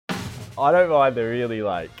I don't mind the really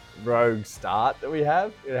like rogue start that we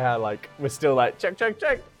have. You know how like we're still like check.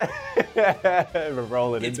 We're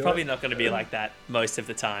rolling. It's probably not going to be like that most of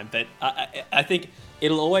the time, but I think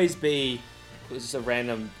it'll always be just a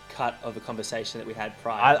random cut of a conversation that we had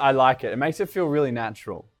prior. I like it. It makes it feel really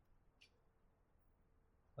natural.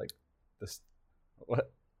 Like this.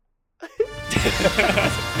 What?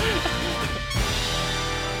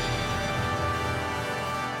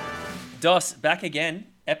 Dos, back again,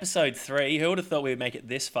 episode 3. Who would have thought we would make it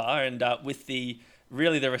this far? And with the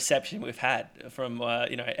reception we've had from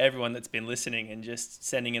everyone that's been listening and just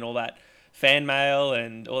sending in all that fan mail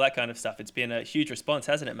and all that kind of stuff. It's been a huge response,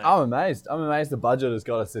 hasn't it, mate? I'm amazed. The budget has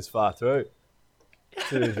got us this far through.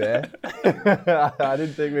 To be fair, I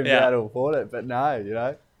didn't think we'd be able to afford it, but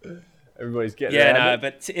no, everybody's getting around it.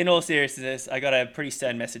 But in all seriousness, I got a pretty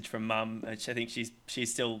stern message from Mum, which I think she's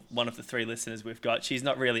still one of the 3 listeners we've got. She's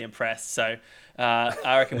not really impressed, so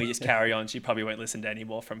I reckon we just carry on. She probably won't listen to any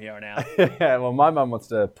more from here on out. Yeah, well, my mum wants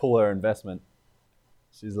to pull her investment.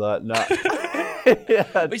 She's like, no.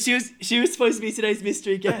 But she was supposed to be today's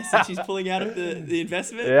mystery guest, and she's pulling out of the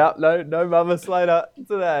investment. Yeah, no Mama Slater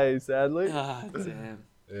today, sadly. Ah, damn.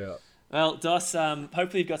 Yeah. Well, Dos,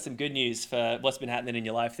 hopefully you've got some good news for what's been happening in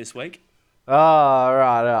your life this week. Oh,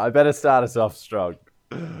 right. I better start us off strong.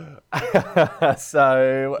 So, back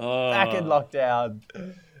in lockdown,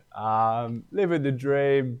 living the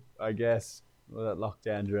dream, I guess, that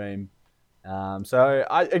lockdown dream. So,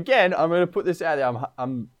 I'm going to put this out there.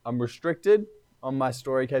 I'm restricted on my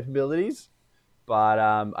story capabilities, but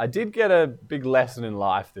I did get a big lesson in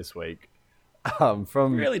life this week.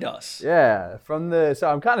 From really, Dos? Yeah, so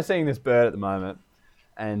I'm kind of seeing this bird at the moment,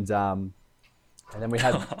 and then we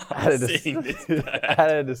had a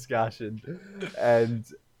discussion, and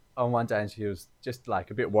on one day, and she was just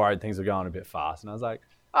like a bit worried things were going a bit fast, and I was like,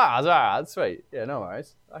 it's all right, sweet, yeah, no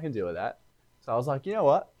worries, I can deal with that. So I was like, you know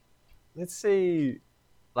what? Let's see,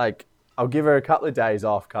 like I'll give her a couple of days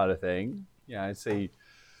off, kind of thing, see.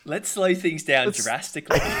 Let's slow things down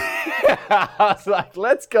drastically. I was like,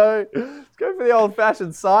 let's go for the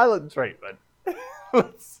old-fashioned silent treatment.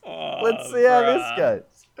 let's see how this goes.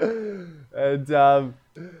 And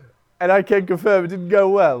I can confirm it didn't go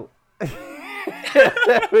well.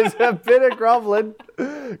 There was a bit of groveling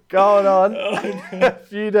going on a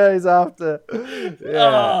few days after.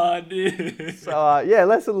 Yeah. Oh, dude. So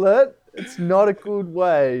lesson learned. It's not a good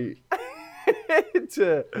way.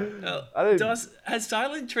 Has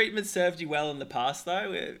silent treatment served you well in the past,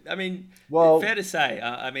 though? I mean, fair to say.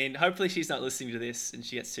 Hopefully she's not listening to this and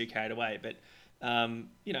she gets too carried away. But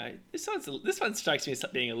this one strikes me as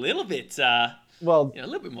being a little bit, a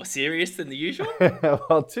little bit more serious than the usual.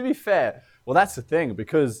 Well, to be fair, that's the thing,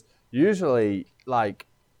 because usually, like,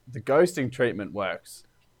 the ghosting treatment works.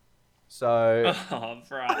 So,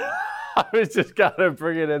 right. I was just kind of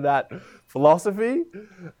bringing in that philosophy,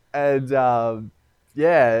 and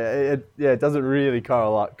it doesn't really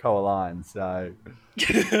co-align. So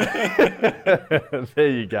there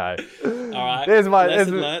you go. All right.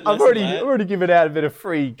 I've already given out a bit of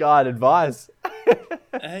free guide advice.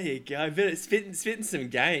 There you go. Spitting some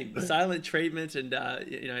game. Silent treatment, and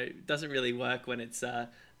doesn't really work when it's a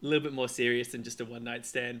little bit more serious than just a one-night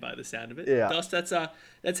stand, by the sound of it. Yeah. Dos,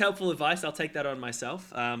 that's helpful advice. I'll take that on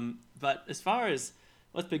myself. But as far as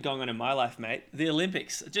what's been going on in my life, mate, the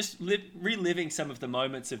Olympics, just reliving some of the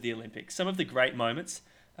moments of the Olympics, some of the great moments,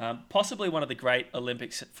 possibly one of the great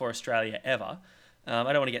Olympics for Australia ever. I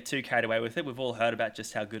don't want to get too carried away with it. We've all heard about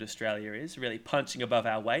just how good Australia is, really punching above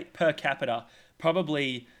our weight. Per capita,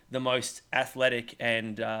 probably the most athletic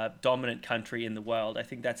and dominant country in the world. I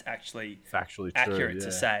think that's actually factually accurate true,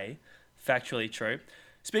 to say. Factually true.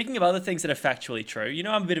 Speaking of other things that are factually true,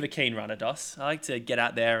 I'm a bit of a keen runner, Dos. I like to get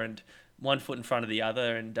out there and one foot in front of the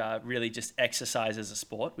other and really just exercise as a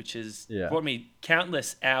sport, which has brought me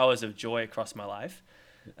countless hours of joy across my life.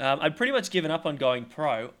 I'd pretty much given up on going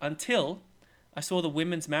pro until I saw the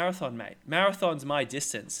women's marathon, mate. Marathon's my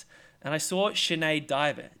distance. And I saw Sinead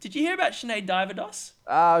Diver. Did you hear about Sinead Diver, Dos?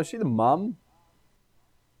 Is she the mum?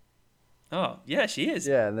 Oh, yeah, she is.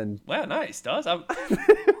 Yeah, and then... Wow, nice, Dos. I'm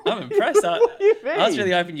impressed. What do you mean? I was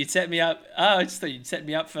really hoping you'd set me up. I just thought you'd set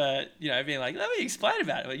me up for, being like, let me explain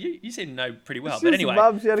about it. Well, you seem to know pretty well. But anyway,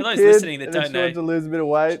 mum, she had for a those kid, listening that and then don't she know... wanted to lose a bit of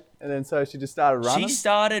weight, and then so she just started running? She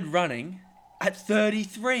started running at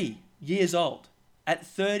 33 years old. At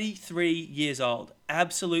 33 years old.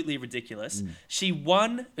 Absolutely ridiculous. She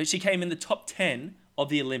came in the top 10 of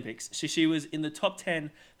the Olympics. So she was in the top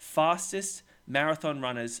 10 fastest marathon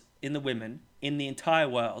runners in the women in the entire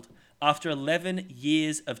world after 11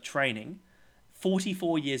 years of training,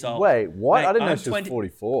 44 years old. Wait, what? Mate, I didn't know she was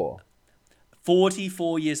 44.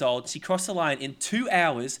 44 years old. She crossed the line in 2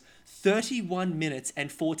 hours, 31 minutes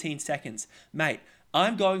and 14 seconds. Mate,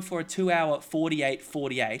 I'm going for a 2 hour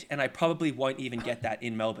 48, and I probably won't even get that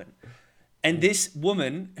in Melbourne. And this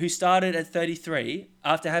woman who started at 33,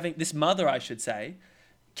 after having this mother, I should say,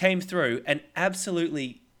 came through and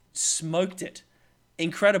absolutely smoked it.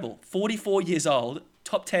 Incredible. 44 years old,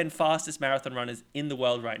 top 10 fastest marathon runners in the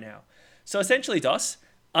world right now. So essentially, Dos,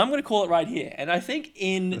 I'm going to call it right here. And I think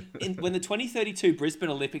in when the 2032 Brisbane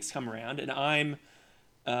Olympics come around, and I'm,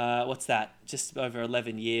 what's that? Just over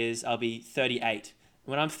 11 years, I'll be 38.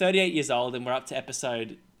 When I'm 38 years old and we're up to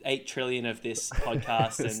episode 8 trillion of this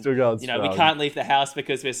podcast, and Still going strong. we can't leave the house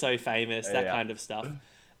because we're so famous, that kind of stuff.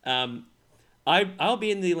 I'll be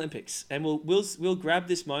in the Olympics, and we'll grab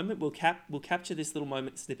this moment. We'll capture this little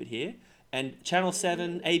moment snippet here, and Channel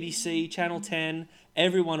 7, ABC, Channel 10,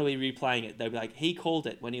 everyone will be replaying it. They'll be like, he called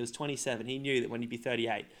it when he was 27. He knew that when he'd be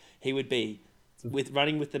 38, he would be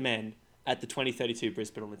running with the men at the 2032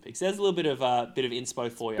 Brisbane Olympics. There's a little bit of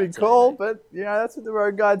inspo for you. Big call, but that's what the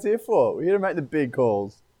road guide's here for. We're here to make the big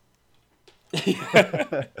calls.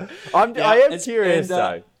 I am curious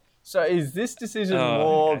though. So is this decision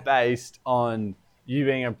more based on you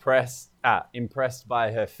being impressed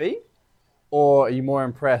by her feat, or are you more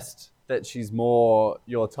impressed that she's more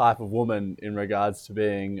your type of woman in regards to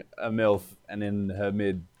being a MILF and in her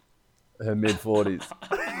mid 40s?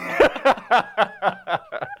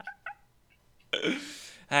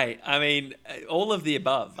 Hey, I mean, all of the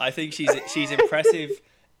above. I think she's impressive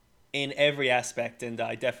in every aspect, and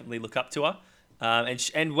I definitely look up to her.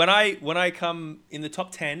 And when I come in the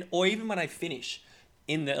top 10, or even when I finish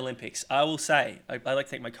in the Olympics, I will say, I like to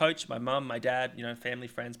thank my coach, my mum, my dad, family,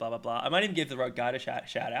 friends, blah, blah, blah. I might even give the road guide a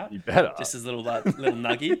shout out. You better. Just as a little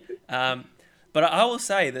nuggie. But I will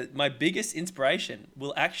say that my biggest inspiration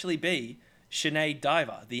will actually be Sinead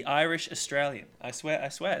Diver, the Irish Australian. I swear,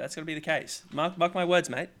 that's going to be the case. Mark my words,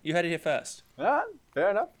 mate. You heard it here first. Fair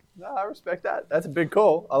enough. No, I respect that. That's a big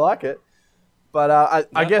call. I like it. But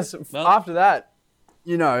I guess after that,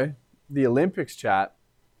 the Olympics chat,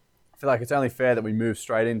 I feel like it's only fair that we move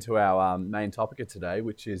straight into our main topic of today,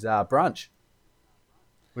 which is brunch.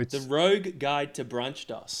 The Rogue Guide to Brunch,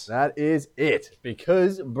 Dos. That is it.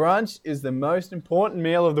 Because brunch is the most important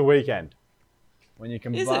meal of the weekend. When you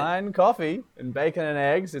combine coffee and bacon and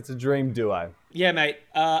eggs, it's a dream duo. Yeah, mate.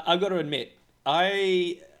 I've got to admit,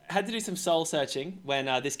 I had to do some soul searching when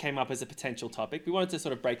this came up as a potential topic. We wanted to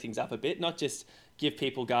sort of break things up a bit, not just give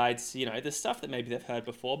people guides, the stuff that maybe they've heard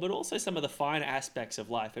before, but also some of the finer aspects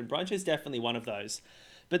of life. And brunch is definitely one of those.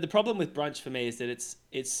 But the problem with brunch for me is that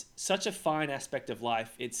it's such a fine aspect of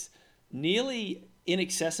life. It's nearly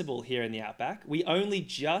inaccessible here in the Outback. We only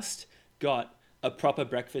just got a proper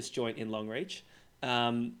breakfast joint in Longreach.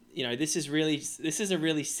 This is a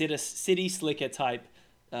really city slicker type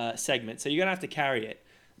segment, so you're gonna have to carry it.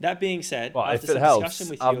 That being said, if it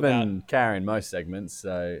helps, I've been carrying most segments,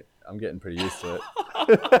 so I'm getting pretty used to it.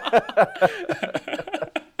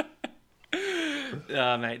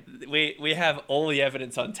 Mate, we have all the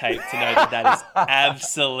evidence on tape to know that is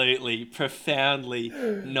absolutely, profoundly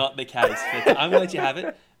not the case. But I'm gonna let you have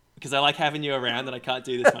it, because I like having you around and I can't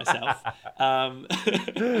do this myself.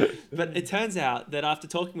 But it turns out that after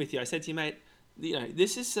talking with you, I said to you, mate,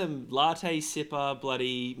 this is some latte sipper,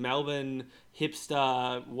 bloody Melbourne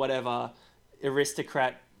hipster, whatever,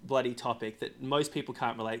 aristocrat bloody topic that most people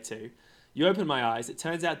can't relate to. You opened my eyes. It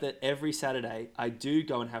turns out that every Saturday I do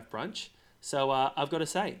go and have brunch. So I've got to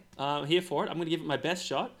say, I'm here for it. I'm going to give it my best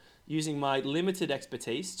shot using my limited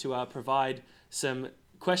expertise to provide some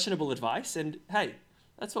questionable advice. And hey,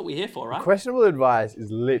 that's what we're here for, right? Questionable advice is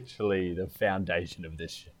literally the foundation of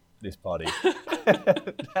this potty.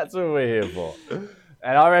 That's what we're here for.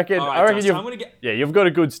 And I reckon, you've got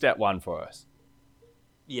a good step one for us.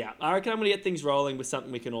 Yeah, I reckon I'm going to get things rolling with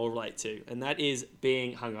something we can all relate to, and that is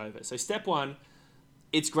being hungover. So step one,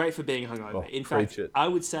 it's great for being hungover. In fact, I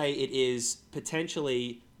would say it is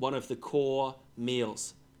potentially one of the core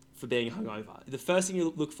meals for being hungover. The first thing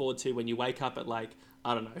you look forward to when you wake up at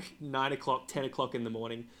 9 o'clock, 10 o'clock in the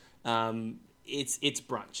morning, it's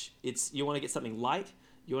brunch. You want to get something light.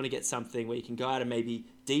 You want to get something where you can go out and maybe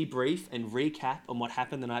debrief and recap on what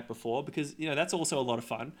happened the night before, because that's also a lot of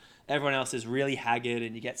fun. Everyone else is really haggard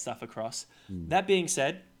and you get stuff across. That being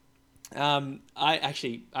said, I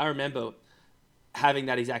remember having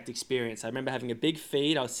that exact experience. I remember having a big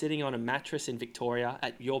feed. I was sitting on a mattress in Victoria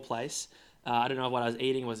at your place. I don't know what I was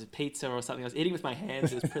eating. Was it pizza or something? I was eating with my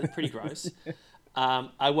hands. It was pretty gross.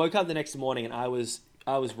 I woke up the next morning and I was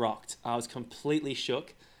rocked. I was completely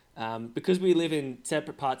shook. Because we live in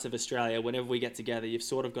separate parts of Australia, whenever we get together, you've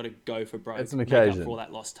sort of got to go for broke. It's an occasion. Make up for all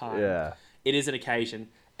that lost time. Yeah. it is an occasion.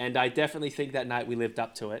 And I definitely think that night we lived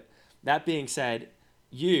up to it. That being said,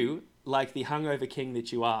 you, like the hungover king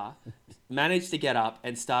that you are, managed to get up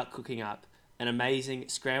and start cooking up an amazing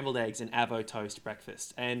scrambled eggs and avo toast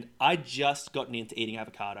breakfast. And I just gotten into eating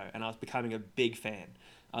avocado and I was becoming a big fan.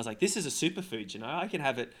 I was like, this is a superfood, I can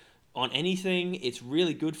have it on anything. It's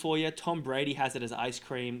really good for you. Tom Brady has it as ice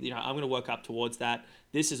cream. I'm going to work up towards that.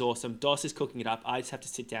 This is awesome. Dos is cooking it up. I just have to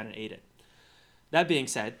sit down and eat it. That being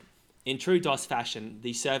said, in true Dos fashion,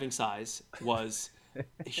 the serving size was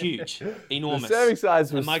huge, enormous. The serving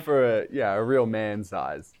size was for a real man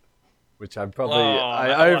size, which I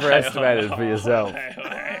overestimated for yourself.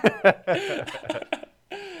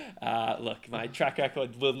 Look, my track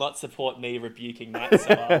record will not support me rebuking that,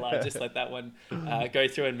 so I'll just let that one go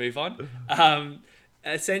through and move on.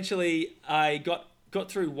 Essentially, I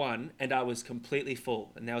got through one and I was completely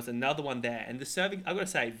full, and there was another one there. And the serving, I've got to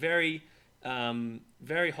say, very,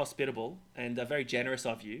 very hospitable and very generous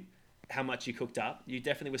of you. How much you cooked up? You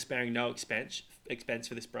definitely were sparing no expense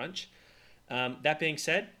for this brunch. That being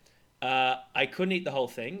said, I couldn't eat the whole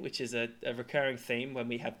thing, which is a recurring theme when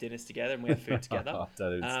we have dinners together and we have food together.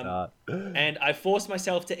 Don't even start. And I forced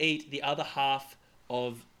myself to eat the other half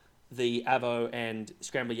of the avo and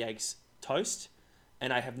scrambled eggs toast.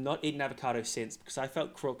 And I have not eaten avocado since because I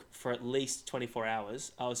felt crook for at least 24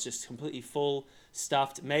 hours. I was just completely full,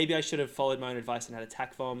 stuffed. Maybe I should have followed my own advice and had a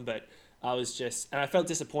tack vom, but I was and I felt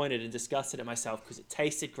disappointed and disgusted at myself because it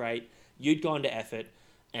tasted great. You'd gone to effort.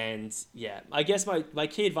 And yeah, I guess my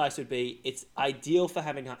key advice would be it's ideal for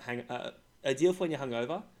ideal for when you're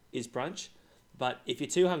hungover is brunch. But if you're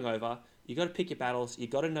too hungover, you got to pick your battles. You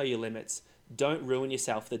got to know your limits. Don't ruin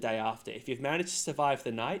yourself the day after. If you've managed to survive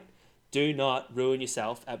the night, do not ruin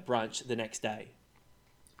yourself at brunch the next day.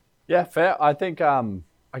 Yeah, fair. I think I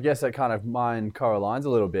guess that kind of mine correlates a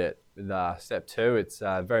little bit with step 2. It's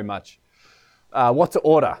very much what to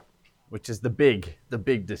order, which is the big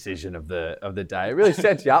decision of the day. It really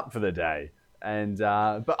sets you up for the day. And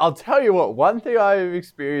but I'll tell you what, one thing I've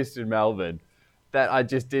experienced in Melbourne that I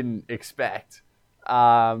just didn't expect.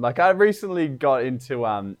 I recently got into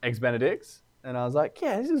Eggs Benedicts, and I was like,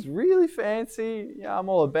 yeah, this is really fancy. Yeah, I'm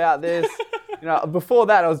all about this. Before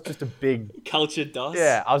that, I was just a big cultured Dos.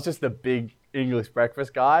 Yeah, I was just a big English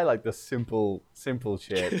breakfast guy, like the simple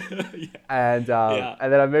shit. Yeah. And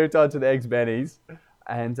then I moved on to the Eggs Bennies.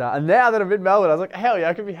 And now that I'm in Melbourne, I was like, hell yeah,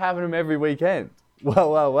 I could be having them every weekend.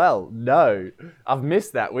 Well, no. I've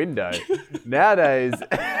missed that window. Nowadays,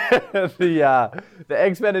 the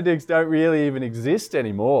Eggs Benedicts don't really even exist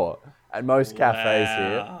anymore at most cafes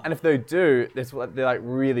here. And if they do, they're like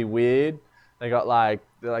really weird. They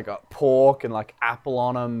got pork and like apple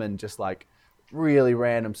on them and just like really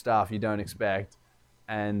random stuff you don't expect.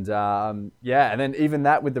 And and then even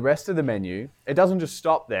that with the rest of the menu, it doesn't just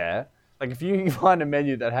stop there. Like if you find a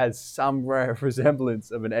menu that has some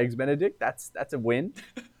resemblance of an Eggs Benedict, that's a win.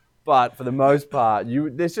 But for the most part,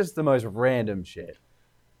 there's just the most random shit.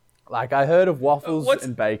 Like I heard of waffles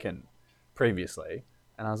and bacon previously,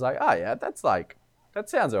 and I was like, oh yeah, that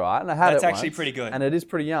sounds alright. And I had that's it actually once, pretty good, and it is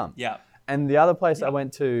pretty yum. Yeah. And the other place I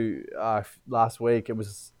went to last week, it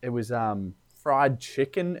was fried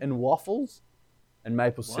chicken and waffles and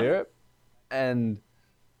maple syrup, and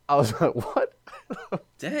I was like, what?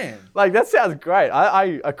 Damn. Like, that sounds great.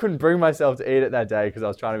 I couldn't bring myself to eat it that day because I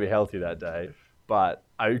was trying to be healthy that day. But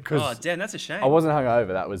oh, damn, that's a shame. I wasn't hungover.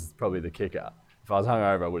 That was probably the kicker. If I was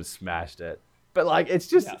hungover, I would have smashed it. But, like, it's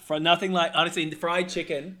just... Yeah, for nothing like, honestly, fried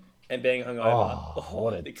chicken and being hungover.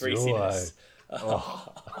 What a the greasiness.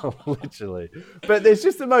 Literally. But there's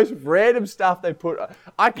just the most random stuff they put...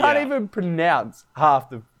 I can't even pronounce half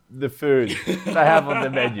the food they have on the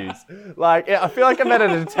menus. Like, I feel like I'm at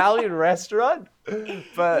an Italian restaurant,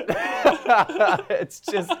 but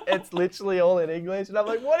it's literally all in English. And I'm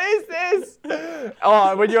like, what is this?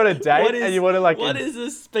 Oh, when you're on a date and you want to like... What is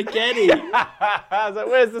this spaghetti? I was like,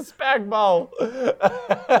 where's the spag bowl?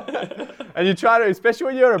 And you try to, especially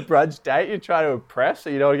when you're on a brunch date, you try to impress so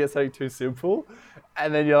you don't want to get something too simple.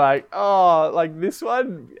 And then you're like, oh, like this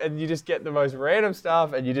one. And you just get the most random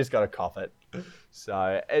stuff and you just got to cough it.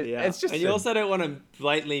 So it's just... And you also don't want to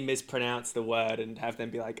blatantly mispronounce the word and have them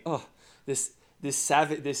be like, oh, this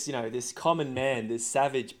savage, this common man, this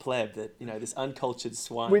savage pleb that, this uncultured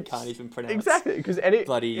swine can't even pronounce. Exactly, because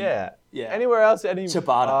bloody... Yeah. Anywhere else,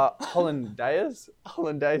 ciabatta. Hollandaise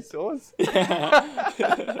sauce?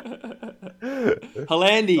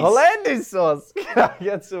 Hollandaise. Hollandaise sauce. Can I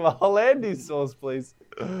get some Hollandaise sauce, please?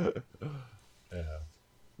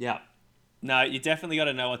 Yeah. No, you definitely got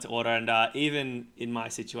to know what to order. And even in my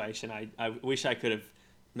situation, I wish I could have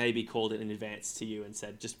maybe called it in advance to you and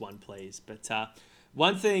said just one, please. But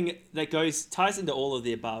One thing that ties into all of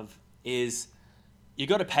the above is you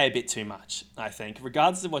got to pay a bit too much, I think.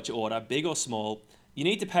 Regardless of what you order, big or small, you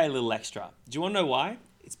need to pay a little extra. Do you want to know why?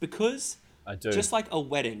 It's because I do. just like a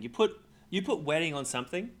wedding, you put wedding on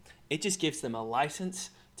something, it just gives them a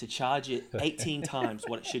license to charge you 18 times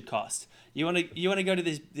what it should cost. You want to go to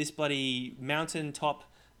this bloody mountaintop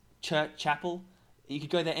church chapel? You could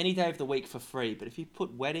go there any day of the week for free, but if you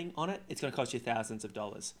put wedding on it, it's going to cost you thousands of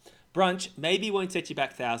dollars. Brunch maybe won't set you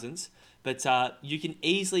back thousands, but you can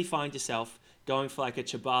easily find yourself going for like a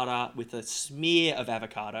ciabatta with a smear of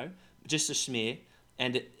avocado, just a smear,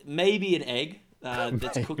 and maybe an egg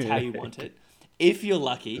that's cooked how you want it, if you're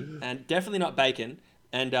lucky, and definitely not bacon.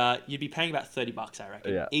 And you'd be paying about $30, I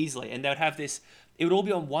reckon, easily. And they would have this. It would all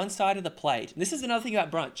be on one side of the plate. And this is another thing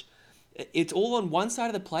about brunch. It's all on one side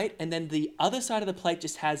of the plate, and then the other side of the plate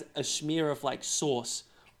just has a smear of like sauce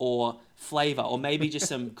or flavor, or maybe just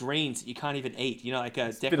some greens that you can't even eat. You know, like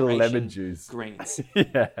a decoration bit of lemon juice. Greens.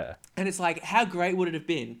 Yeah. And it's like, how great would it have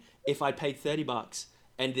been if I paid $30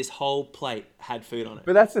 and this whole plate had food on it?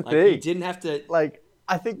 But that's the thing. You didn't have to like.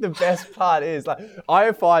 I think the best part is like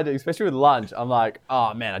I find it, especially with lunch. I'm like,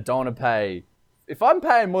 oh man, I don't want to pay. If I'm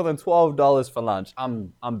paying more than $12 for lunch,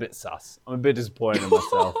 I'm a bit sus. I'm a bit disappointed in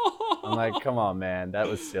myself. I'm like, come on, man, that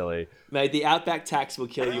was silly. Mate, the Outback tax will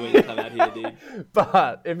kill you when you come out here, dude.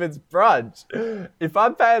 But if it's brunch, if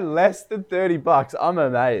I'm paying less than $30, I'm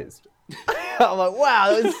amazed. I'm like, wow,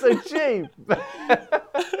 it's so cheap.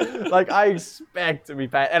 Like, I expect to be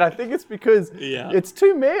paid. And I think it's because it's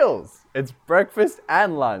 2 meals. It's breakfast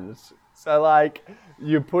and lunch. So, like,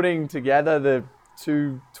 you're putting together the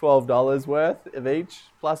two $12 worth of each,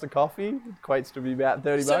 plus a coffee, equates to be about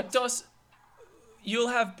 $30. So, Dos, you'll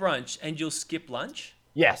have brunch and you'll skip lunch?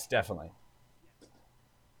 Yes, definitely.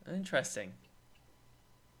 Interesting.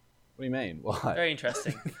 What do you mean? Why? Very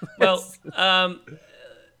interesting. Well,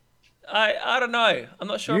 I don't know. I'm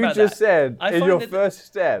not sure about that. You just said in your first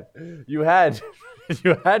step, you had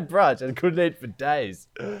brunch and couldn't eat for days.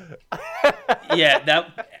 Yeah,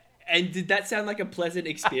 and did that sound like a pleasant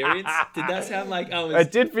experience? Did that sound like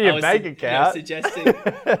it did for your bank account? Suggesting.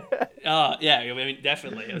 Oh yeah, I mean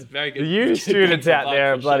definitely. It was very good. You students out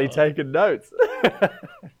there are bloody taking notes.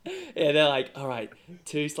 Yeah, they're like, all right,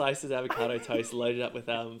 2 slices of avocado toast loaded up with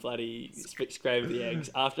bloody scrambled eggs.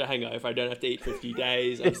 After a hangover, I don't have to eat for a few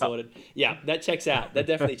days. I'm sorted. Yeah, that checks out. That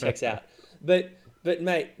definitely checks out. But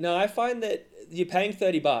mate, no, I find that you're paying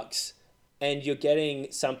 $30 and you're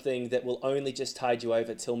getting something that will only just tide you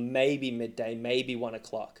over till maybe midday, maybe 1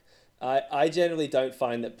 o'clock. I generally don't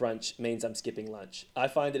find that brunch means I'm skipping lunch. I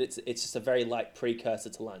find that it's just a very light precursor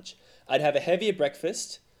to lunch. I'd have a heavier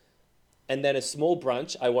breakfast and then a small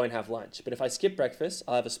brunch. I won't have lunch. But if I skip breakfast,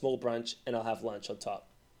 I'll have a small brunch and I'll have lunch on top.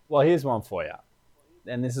 Well, here's one for you.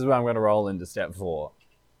 And this is where I'm going to roll into step 4.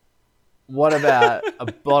 What about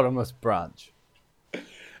a bottomless brunch?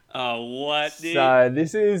 Oh, what, dude? So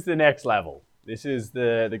this is the next level. This is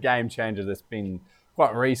the game changer that's been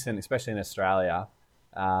quite recent, especially in Australia.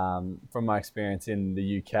 From my experience in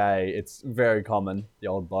the UK, it's very common, the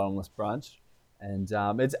old bottomless brunch. And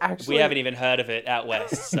it's actually... We haven't even heard of it out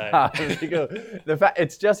west, so... The fact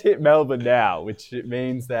it's just hit Melbourne now, which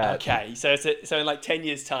means that... Okay, so in like 10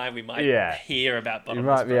 years' time, we might hear about bottomless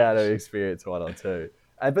brunch. You might be able to experience one or two.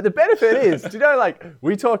 But the benefit is, do you know, like,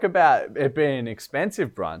 we talk about it being an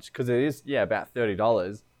expensive brunch, because it is, about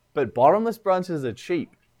 $30, but bottomless brunches are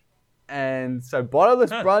cheap. And so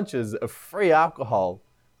bottomless brunches are free alcohol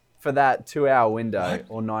for that 2-hour window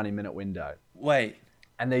or 90-minute window. Wait.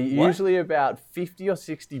 And they're usually about $50 or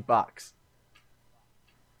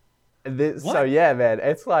 $60. So, yeah, man,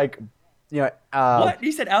 it's like, what?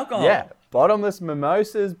 You said alcohol? Yeah. Bottomless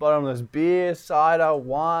mimosas, bottomless beer, cider,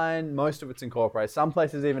 wine, most of it's incorporated. Some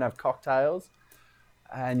places even have cocktails.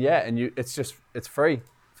 And it's free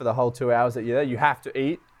for the whole 2 hours that you're there. You have to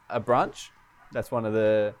eat a brunch. That's one of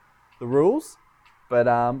the rules. But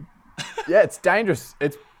it's dangerous.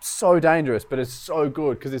 It's so dangerous, but it's so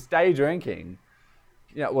good because it's day drinking.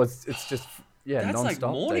 It's just that's non-stop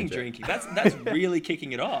like morning drinking. That's really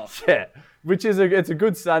kicking it off. Yeah, which is it's a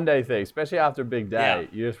good Sunday thing, especially after a big day.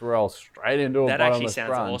 You just roll straight into a bottomless brunch. That actually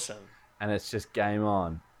sounds awesome. And it's just game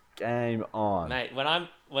on, mate. When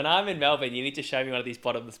I'm in Melbourne, you need to show me one of these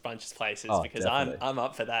bottomless brunches places because definitely. I'm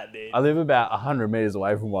up for that, dude. I live about 100 meters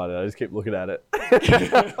away from one, and I just keep looking at it.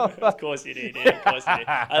 Of course you do, dude. Of course you do.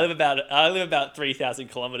 I live about 3,000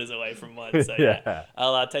 kilometers away from one, so yeah.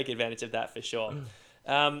 I'll take advantage of that for sure.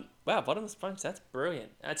 Wow, bottomless brunch, that's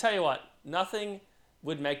brilliant. And I tell you what, nothing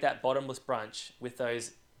would make that bottomless brunch with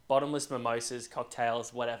those bottomless mimosas,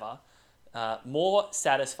 cocktails, whatever, more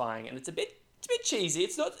satisfying. And it's a bit cheesy.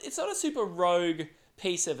 It's not a super rogue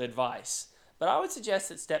piece of advice, but I would suggest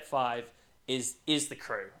that step 5 is the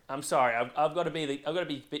crew. I'm sorry, I've got to be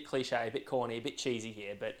a bit cliche, a bit corny, a bit cheesy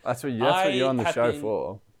here, but That's what you're on the show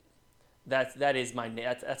for. That's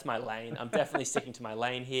my lane. I'm definitely sticking to my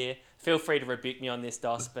lane here. Feel free to rebuke me on this,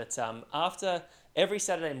 Dos, but after every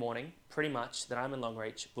Saturday morning, pretty much, that I'm in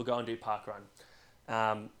Longreach, we'll go and do parkrun.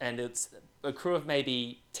 And it's a crew of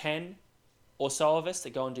maybe 10 or so of us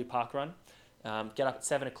that go and do parkrun. Get up at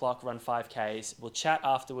 7 o'clock, run 5Ks. We'll chat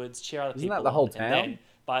afterwards, cheer other people on. Isn't that the whole town?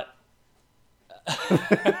 But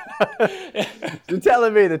You're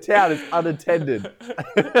telling me the town is unattended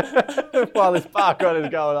while this parkrun is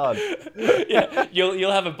going on? Yeah,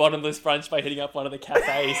 you'll have a bottomless brunch by hitting up one of the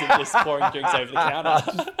cafes and just pouring drinks over the counter.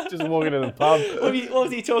 just walking to the pub. What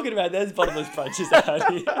was he talking about? There's bottomless brunches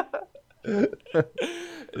out here.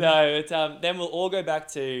 No, then we'll all go back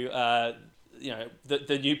to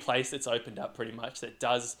the new place that's opened up, pretty much, that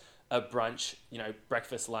does a brunch,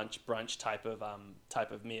 breakfast, lunch, brunch type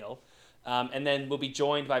of meal. And then we'll be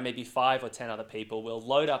joined by maybe 5 or 10 other people. We'll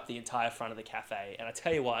load up the entire front of the cafe. And I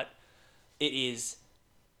tell you what, it is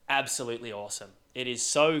absolutely awesome. It is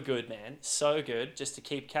so good, man. So good. Just to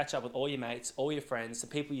catch up with all your mates, all your friends, some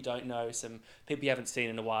people you don't know, some people you haven't seen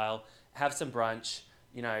in a while. Have some brunch,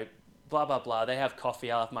 blah, blah, blah. They have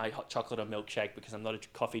coffee. I'll have my hot chocolate or milkshake because I'm not a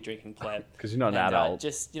coffee drinking pleb. Because you're not an adult.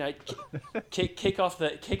 Just, kick off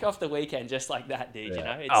the weekend just like that, dude.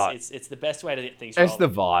 Yeah. It's the best way to get things rolling. It's the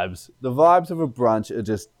vibes. The vibes of a brunch are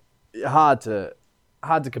just hard to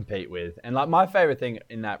compete with. And like my favorite thing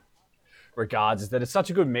in that regards is that it's such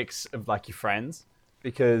a good mix of like your friends,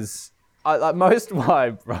 because most of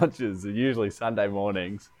my brunches are usually Sunday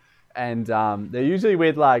mornings, and they're usually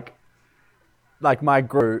with like my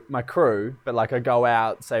crew, but like I go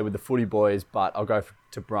out, say, with the footy boys, but I'll go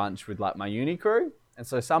to brunch with like my uni crew. And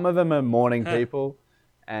so some of them are morning people,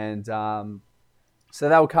 and so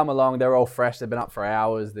they'll come along. They're all fresh. They've been up for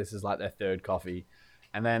hours. This is like their third coffee.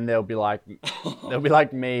 And then they'll be like me,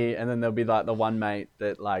 and then there'll be like the one mate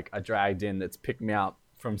that like I dragged in that's picked me up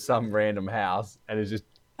from some random house and is just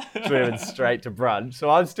driven straight to brunch. So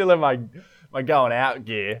I'm still in my going out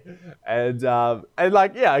gear, and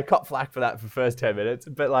like, yeah, I caught flack for that for the first 10 minutes,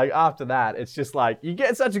 but like after that, it's just like you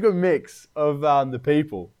get such a good mix of the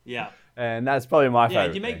people. Yeah, and that's probably my favorite.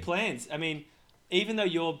 Yeah, you make plans. I mean, even though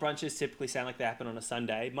your brunches typically sound like they happen on a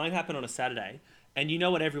Sunday, mine happen on a Saturday, and you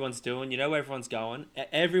know what everyone's doing, you know where everyone's going.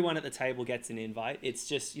 Everyone at the table gets an invite. It's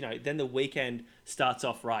just, then the weekend starts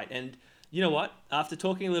off right. And you know what? After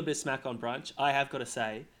talking a little bit of smack on brunch, I have got to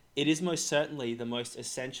say, it is most certainly the most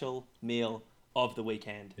essential meal of the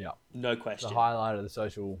weekend. Yeah. No question. The highlight of the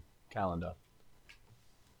social calendar.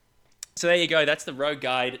 So there you go. That's the road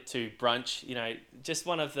guide to brunch. Just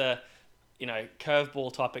one of the,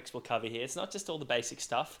 curveball topics we'll cover here. It's not just all the basic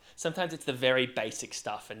stuff. Sometimes it's the very basic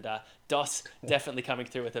stuff. And Dos definitely coming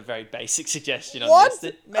through with a very basic suggestion on this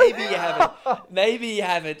that maybe you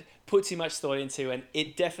haven't put too much thought into, and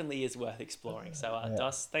it definitely is worth exploring. So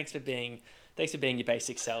Dos, thanks for being your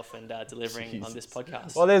basic self and delivering on this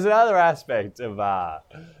podcast. Well, there's another aspect of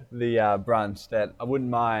the brunch that I wouldn't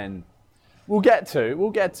mind. We'll get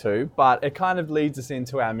to, but it kind of leads us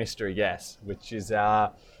into our mystery guest, which is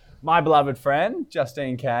my beloved friend,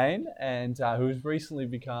 Justine Kane, and who's recently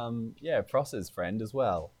become, Prosser's friend as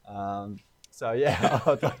well. So,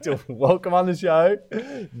 I'd like to welcome on the show,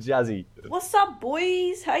 Juzzy. What's up,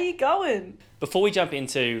 boys? How you going? Before we jump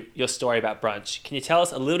into your story about brunch, can you tell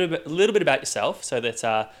us a little bit about yourself so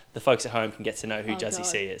that the folks at home can get to know who Juzzy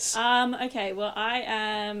C is? Okay, well, I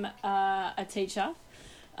am a teacher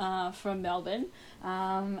from Melbourne,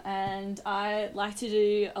 and I like to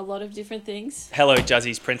do a lot of different things. Hello,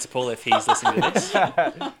 Juzzy's principal, if he's listening to this.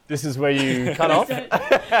 This is where you cut off?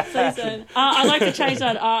 Please don't. I'd like to change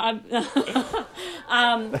that.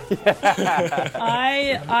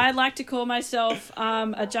 I like to call myself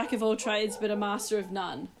a jack of all trades, but a master of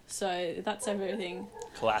none. So that's everything.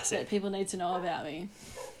 Classic. That people need to know about me.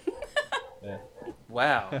 Yeah.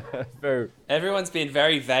 Wow. Everyone's been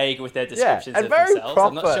very vague with their descriptions of very themselves. Proper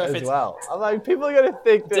I'm not sure if as well. I'm like, people are going to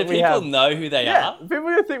think that we have... Do people know who they are? People are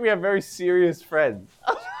going to think we have very serious friends.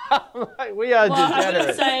 Like, we are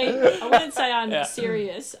degenerate. I wouldn't say I'm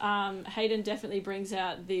serious. Hayden definitely brings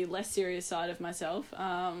out the less serious side of myself.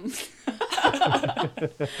 Now,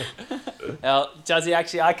 Juzzy,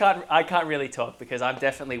 actually, I can't really talk because I'm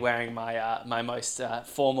definitely wearing my most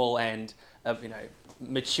formal and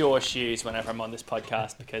mature shoes whenever I'm on this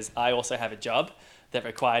podcast, because I also have a job. that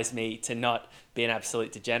requires me to not be an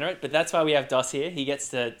absolute degenerate. But that's why we have Dos here. He gets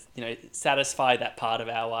to, satisfy that part of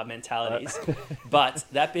our mentalities. But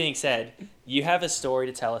that being said, you have a story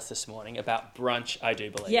to tell us this morning about brunch, I do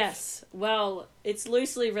believe. Yes. Well, it's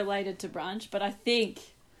loosely related to brunch, but I think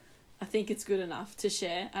it's good enough to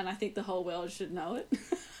share, and I think the whole world should know it.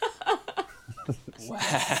 Wow.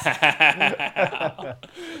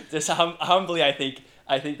 Just humbly, I think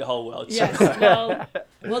the whole world should. Yes.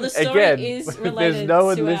 Well, the story is related. There's no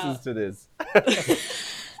one listens to this.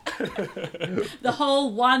 The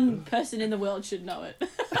whole one person in the world should know it.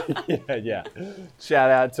 Yeah.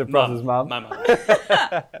 Shout out to Pros's mum. My mum.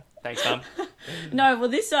 Thanks, Mum. No, well,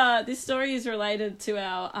 this story is related to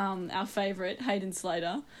our favourite Hayden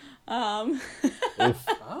Slater. Oh.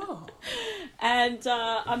 And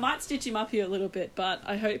I might stitch him up here a little bit, but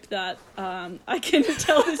I hope that I can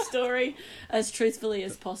tell the story as truthfully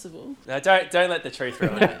as possible. No, don't let the truth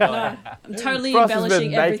ruin it. No, I'm totally Frost has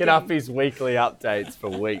embellishing been making everything. up his weekly updates for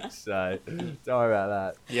weeks, so don't worry about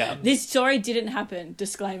that. Yeah. This story didn't happen.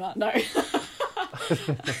 Disclaimer. No.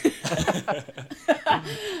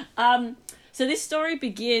 So this story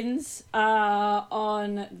begins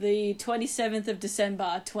on the 27th of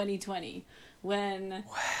December 2020 when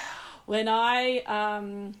I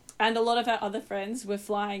and a lot of our other friends were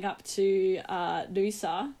flying up to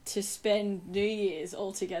Noosa to spend New Year's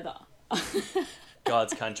all together.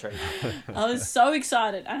 God's country. I was so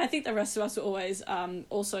excited, and I think the rest of us were always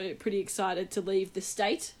also pretty excited to leave the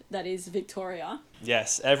state that is Victoria.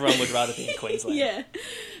 Yes, everyone would rather be in Queensland. Yeah.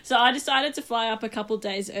 So I decided to fly up a couple of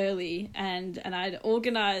days early, and I'd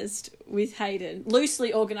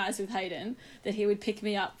loosely organised with Hayden, that he would pick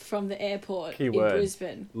me up from the airport in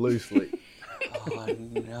Brisbane. Loosely. Oh,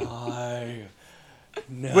 no.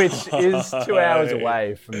 No. Which is 2 hours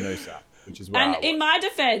away from Noosa. Which is where And in my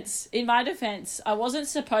defence, I wasn't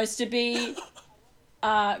supposed to be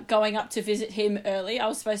going up to visit him early. I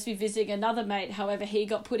was supposed to be visiting another mate. However, he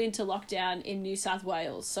got put into lockdown in New South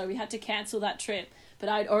Wales, so we had to cancel that trip. But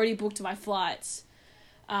I'd already booked my flights.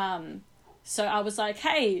 So I was like,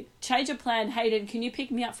 hey, change of plan, Hayden, can you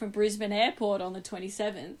pick me up from Brisbane Airport on the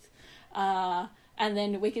 27th? And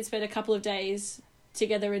then we could spend a couple of days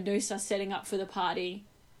together in Noosa setting up for the party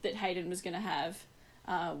that Hayden was going to have.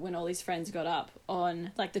 When all his friends got up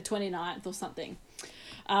on like the 29th or something.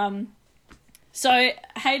 So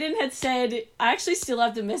Hayden had said, I actually still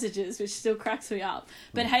have the messages, which still cracks me up.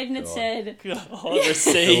 But Hayden had said...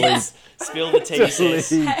 Receipts. Spill the tea, sis.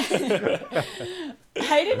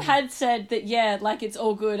 Hayden had said that, yeah, like it's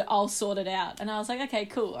all good, I'll sort it out. And I was like, okay,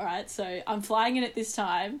 cool, all right. So I'm flying in at this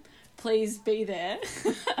time. Please be there. This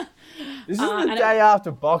is the day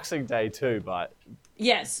after Boxing Day too, but...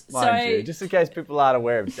 Yes. Mind you, just in case people aren't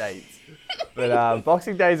aware of dates. But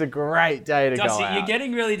Boxing Day is a great day to go out. You're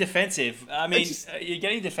getting really defensive. I mean, you're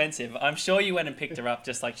getting defensive. I'm sure you went and picked her up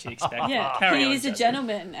just like she expected. Yeah, Carry on, he is a Justin.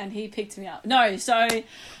 gentleman and he picked me up. No, so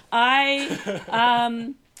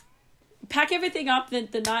I pack everything up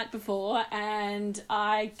the night before, and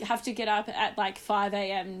I have to get up at like 5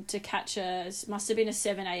 a.m. to catch must have been a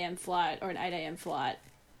 7 a.m. flight or an 8 a.m. flight.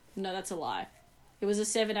 No, that's a lie. It was a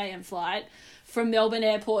 7 a.m. flight from Melbourne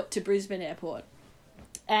Airport to Brisbane Airport.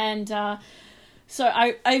 And so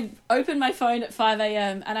I opened my phone at 5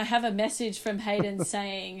 a.m. and I have a message from Hayden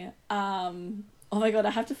saying, oh my God,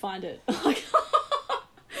 I have to find it.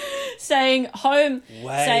 saying home,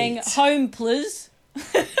 please.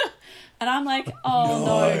 And I'm like, oh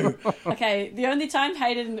no. Okay, the only time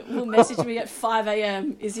Hayden will message me at 5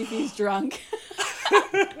 a.m. is if he's drunk.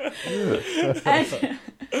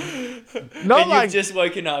 And you've just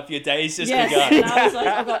woken up, your day's just begun. And I was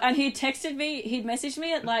like, oh God. And he'd messaged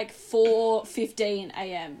me at like 4:15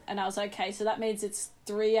 a.m. And I was like, okay, so that means it's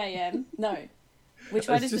 3 a.m. No. Which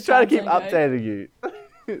way does just the trying to time keep zone go? updating you.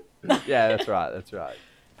 Yeah, that's right.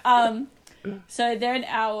 So they're an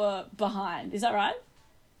hour behind. Is that right?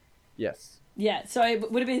 Yes. Yeah, so it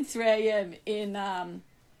would have been 3 a.m. in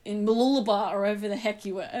Mooloolaba or wherever the heck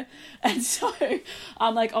you were. And so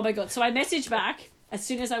I'm like, oh my God. So I messaged back as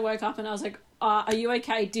soon as I woke up and I was like, are you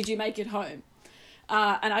okay? Did you make it home?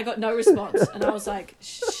 And I got no response. And I was like,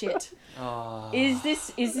 shit. Oh. Is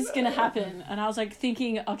this going to happen? And I was like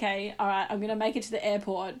thinking, okay, all right, I'm going to make it to the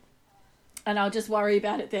airport and I'll just worry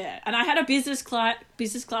about it there. And I had a business class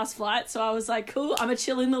flight, so I was like, cool, I'm going to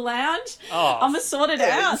chill in the lounge. Oh. I'm going to sort it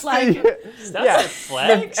out. Like, that's a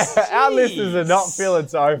flex. Our listeners are not feeling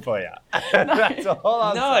sorry for you. That's all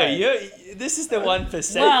I'm saying. This is the 1%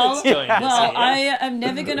 that's doing this. Well, I am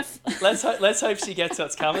never going to... Let's hope she gets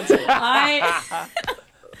what's coming to her.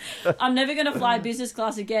 I'm never going to fly business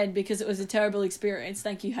class again because it was a terrible experience.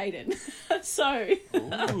 Thank you, Hayden. So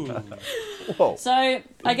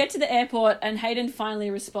I get to the airport and Hayden finally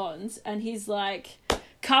responds and he's like,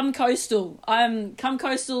 come coastal. Come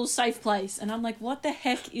coastal, safe place. And I'm like, what the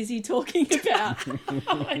heck is he talking about?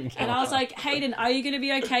 And I was like, Hayden, are you going to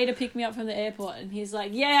be okay to pick me up from the airport? And he's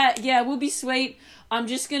like, yeah, we'll be sweet. I'm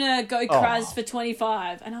just going to go Kraz for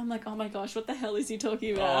 25. And I'm like, oh my gosh, what the hell is he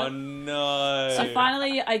talking about? Oh no. So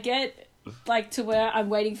finally I get like to where I'm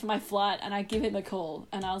waiting for my flight and I give him a call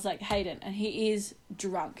and I was like, Hayden, and he is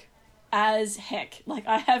drunk as heck. Like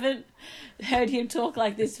I haven't heard him talk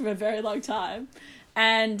like this for a very long time.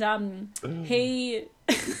 And he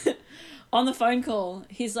on the phone call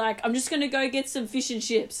he's like, I'm just gonna go get some fish and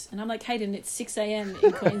chips. And I'm like, Hayden, it's 6 a.m.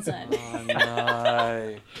 in Queensland. Oh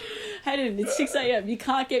no. Hayden, it's 6 a.m. You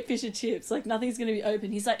can't get fish and chips, like nothing's gonna be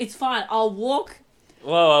open. He's like, it's fine, I'll walk.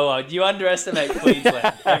 Whoa. You underestimate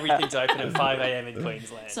Queensland. Everything's open at 5 a.m. in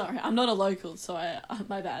Queensland. Sorry, I'm not a local, so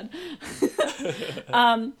my bad.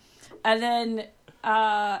 And then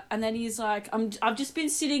he's like, I've just been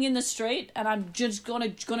sitting in the street and I'm just gonna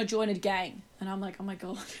join a gang. And I'm like, oh my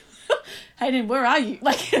God. Hayden, where are you?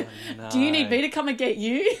 Like, no. Do you need me to come and get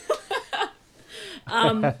you?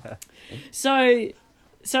 So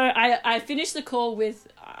I finished the call with,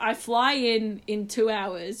 I fly in 2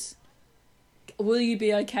 hours. Will you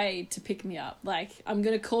be okay to pick me up? Like, I'm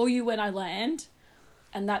going to call you when I land.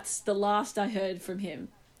 And that's the last I heard from him.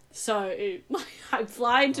 So I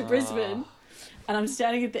fly into Brisbane and I'm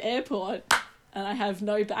standing at the airport and I have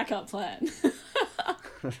no backup plan.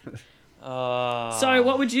 So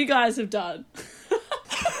what would you guys have done?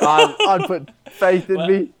 I'd put faith in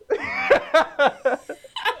me.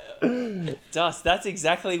 Dust, that's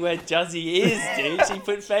exactly where Juzzy is, dude. She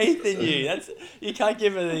put faith in you. You can't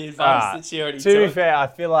give her the advice that she already took. To be fair, I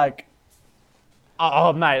feel like,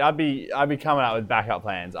 mate, I'd be coming up with backup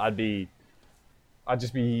plans. I'd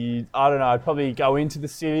just be, I don't know, I'd probably go into the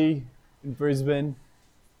city in Brisbane,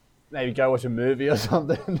 maybe go watch a movie or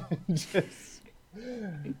something.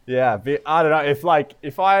 I don't know,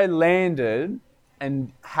 if I landed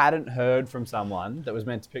and hadn't heard from someone that was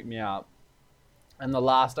meant to pick me up, and the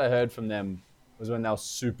last I heard from them was when they were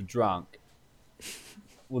super drunk,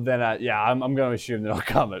 well then, I'm going to assume they're not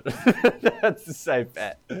coming. That's a safe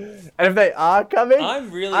bet. And if they are coming, I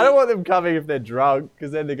don't want them coming if they're drunk,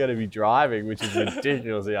 because then they're going to be driving, which is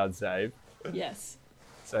ridiculously unsafe. Yes.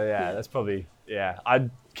 So that's probably,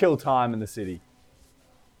 I'd kill time in the city.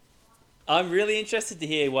 I'm really interested to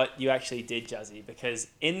hear what you actually did, Juzzy, because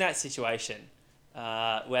in that situation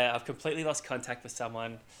where I've completely lost contact with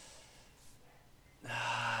someone,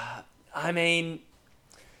 I mean,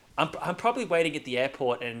 I'm probably waiting at the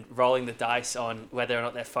airport and rolling the dice on whether or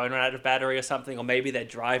not their phone ran out of battery or something, or maybe they're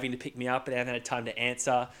driving to pick me up and they haven't had time to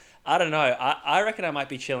answer. I don't know. I reckon I might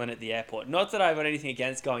be chilling at the airport. Not that I've got anything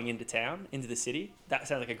against going into town, into the city. That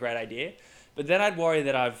sounds like a great idea. But then I'd worry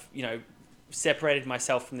that I've, separated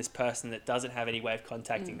myself from this person that doesn't have any way of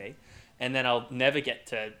contacting me, and then I'll never get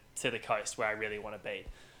to the coast where I really want to be.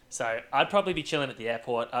 So I'd probably be chilling at the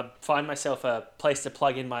airport. I'd find myself a place to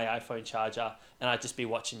plug in my iPhone charger, and I'd just be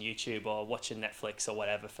watching YouTube or watching Netflix or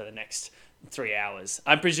whatever for the next 3 hours.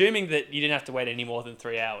 I'm presuming that you didn't have to wait any more than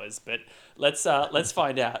 3 hours, but let's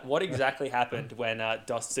find out what exactly happened when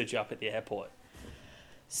Dos stood you up at the airport.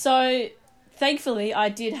 So thankfully, I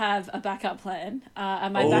did have a backup plan,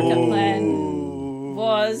 and my backup plan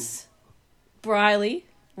was Briley,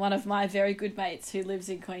 one of my very good mates who lives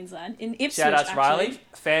in Queensland, in Ipswich. Shout out to Riley,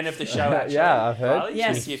 fan of the show. Actually. Yeah, I've heard. Riley,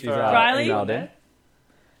 yes, thank you for Briley.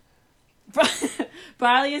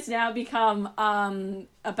 Briley has now become a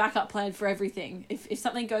backup plan for everything. If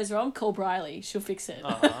something goes wrong, call Briley; she'll fix it.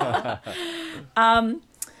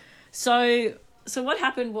 So what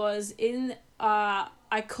happened was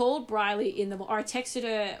I called Briley or I texted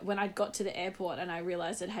her when I got to the airport and I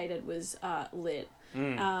realised that Hayden was lit.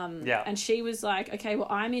 And she was like, okay, well,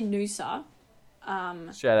 I'm in Noosa.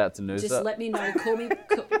 Shout out to Noosa. Just let me know. Call me.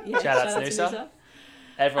 Shout out to Noosa.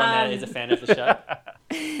 Everyone there is a fan of the show.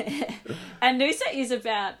 And Noosa is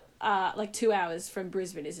about 2 hours from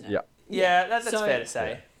Brisbane, isn't it? Yeah, that's fair to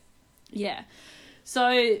say. Yeah.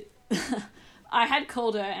 So I had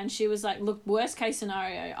called her and she was like, look, worst case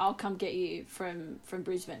scenario, I'll come get you from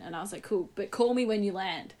Brisbane. And I was like, cool, but call me when you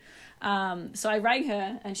land. So I rang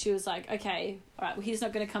her and she was like, okay, all right, well, he's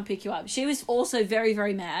not going to come pick you up. She was also very,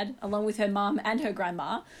 very mad, along with her mum and her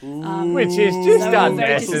grandma. Which is just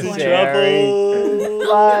unnecessary.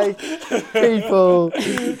 Like, people,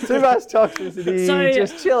 too much toxicity,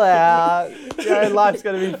 just chill out. Life's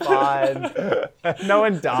going to be fine. No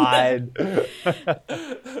one died.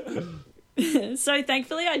 So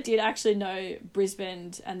thankfully I did actually know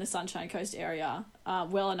Brisbane and the Sunshine Coast area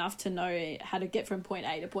well enough to know how to get from point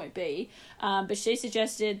A to point B. But she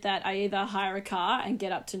suggested that I either hire a car and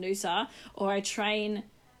get up to Noosa, or I train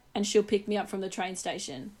and she'll pick me up from the train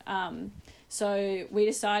station. So we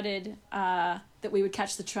decided that we would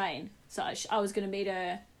catch the train. So I was going to meet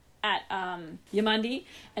her at Yamundi,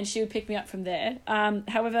 and she would pick me up from there.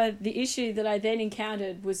 However, the issue that I then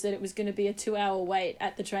encountered was that it was going to be a 2-hour wait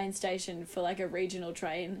at the train station for like a regional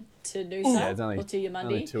train to Noosa or to Yamundi.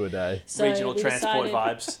 Only 2 a day. So regional transport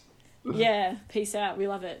vibes. Yeah, peace out. We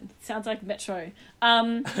love it. Sounds like Metro.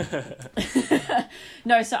 No,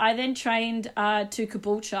 so I then trained to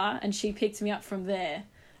Caboolture, and she picked me up from there,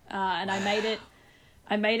 and I made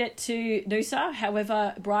it to Noosa.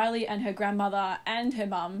 However, Briley and her grandmother and her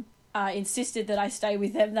mum insisted that I stay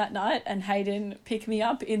with them that night, and Hayden pick me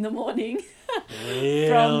up in the morning Really?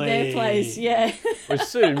 from their place. Yeah. Which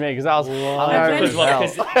suited me because I was hungover as well.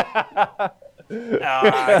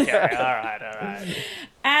 Okay, all right.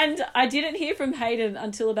 And I didn't hear from Hayden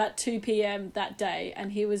until about 2 p.m. that day, and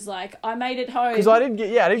he was like, I made it home. Because I didn't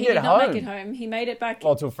get home. He did not make it home. He made it back.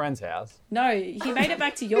 Well, to a friend's house. No, he made it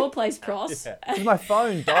back to your place, Pross. Yeah. 'Cause my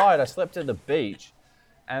phone died. I slept at the beach,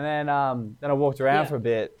 and then I walked around for a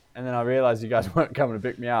bit, and then I realised you guys weren't coming to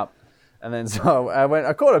pick me up, and then so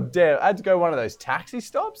I caught a dead. I had to go one of those taxi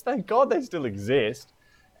stops. Thank God they still exist,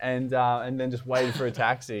 and then just waited for a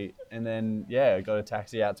taxi, and then I got a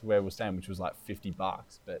taxi out to where we were staying, which was like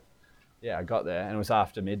 $50. But yeah, I got there, and it was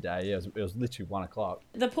after midday. Yeah, it was literally 1 o'clock.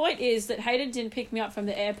 The point is that Hayden didn't pick me up from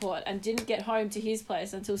the airport and didn't get home to his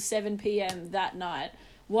place until 7 p.m. that night.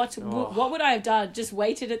 What would I have done? Just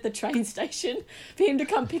waited at the train station for him to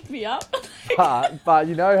come pick me up? but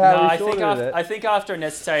you know how we sorted it. I think after a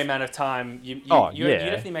necessary amount of time, you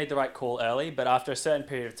definitely made the right call early, but after a certain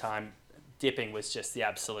period of time, dipping was just the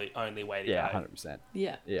absolute only way to go. Yeah, 100%.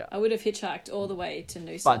 Yeah. I would have hitchhiked all the way to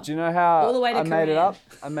Noosa. But do you know how all the way to I made it up?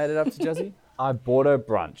 I made it up to Jazzy. I bought her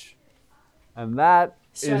brunch. And that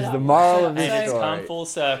is the moral of this story. And it's come full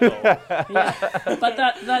circle. But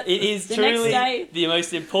that it is the truly next day, the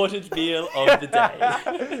most important meal of the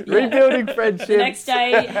day. Rebuilding friendship. The next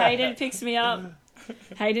day, Hayden picks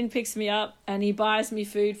me up and he buys me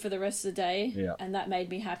food for the rest of the day, and that made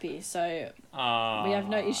me happy. So we have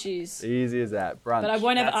no issues. Easy as that. Brunch. But I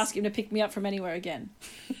won't ever ask him to pick me up from anywhere again.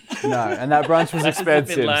 No, and that brunch was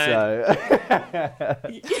expensive, so...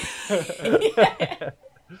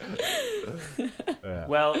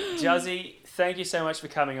 Well, Juzzy, thank you so much for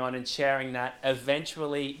coming on and sharing that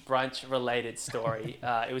eventually brunch-related story.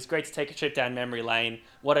 It was great to take a trip down memory lane.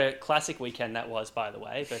 What a classic weekend that was, by the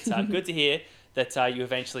way. But good to hear that you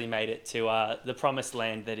eventually made it to the promised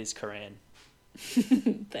land that is Koran.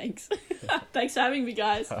 Thanks. Thanks for having me,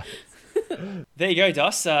 guys. There you go,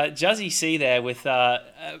 Dos. Juzzy C there with a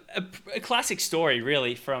classic story,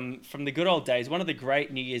 really, from the good old days. One of the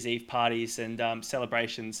great New Year's Eve parties and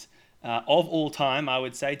celebrations of all time, I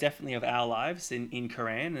would say, definitely of our lives in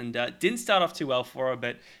Koran. And didn't start off too well for her,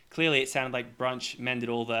 but clearly it sounded like brunch mended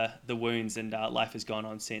all the wounds, and life has gone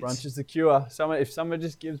on since. Brunch is the cure. If someone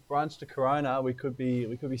just gives brunch to Corona, we could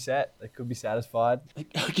be set. They could be satisfied.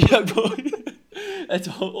 That's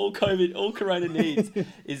all Corona needs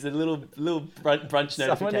is a little brunch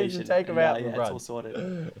notification. Someone needs to take them out for brunch. It's all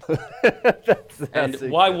sorted. And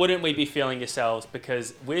why wouldn't we be feeling yourselves?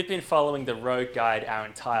 Because we've been following the road guide our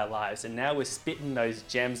entire lives, and now we're spitting those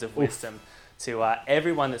gems of wisdom to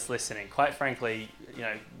everyone that's listening. Quite frankly,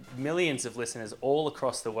 millions of listeners all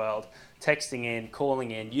across the world, texting in,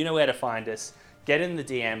 calling in. You know where to find us. Get in the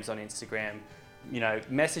DMs on Instagram.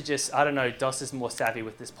 Message us. I don't know, Dos is more savvy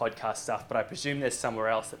with this podcast stuff, but I presume there's somewhere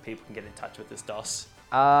else that people can get in touch with us, Dos.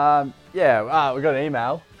 We got an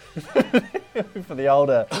email for the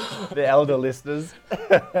elder listeners.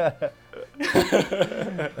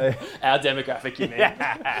 Our demographic, you mean?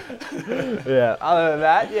 Yeah. Other than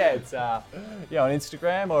that, it's on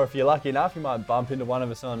Instagram, or if you're lucky enough, you might bump into one of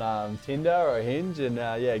us on Tinder or Hinge, and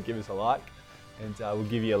give us a like, and we'll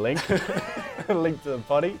give you a link, a link to the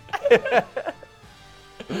potty.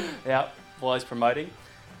 Yeah, always promoting.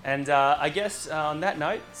 And I guess on that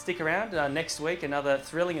note, stick around. Next week, another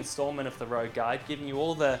thrilling installment of The Road Guide, giving you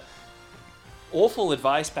all the awful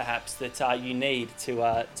advice, perhaps, that you need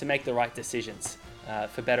to make the right decisions,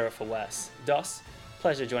 for better or for worse. Dos,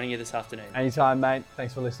 pleasure joining you this afternoon. Anytime, mate.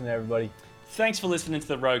 Thanks for listening, everybody. Thanks for listening to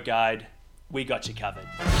The Road Guide. We got you covered.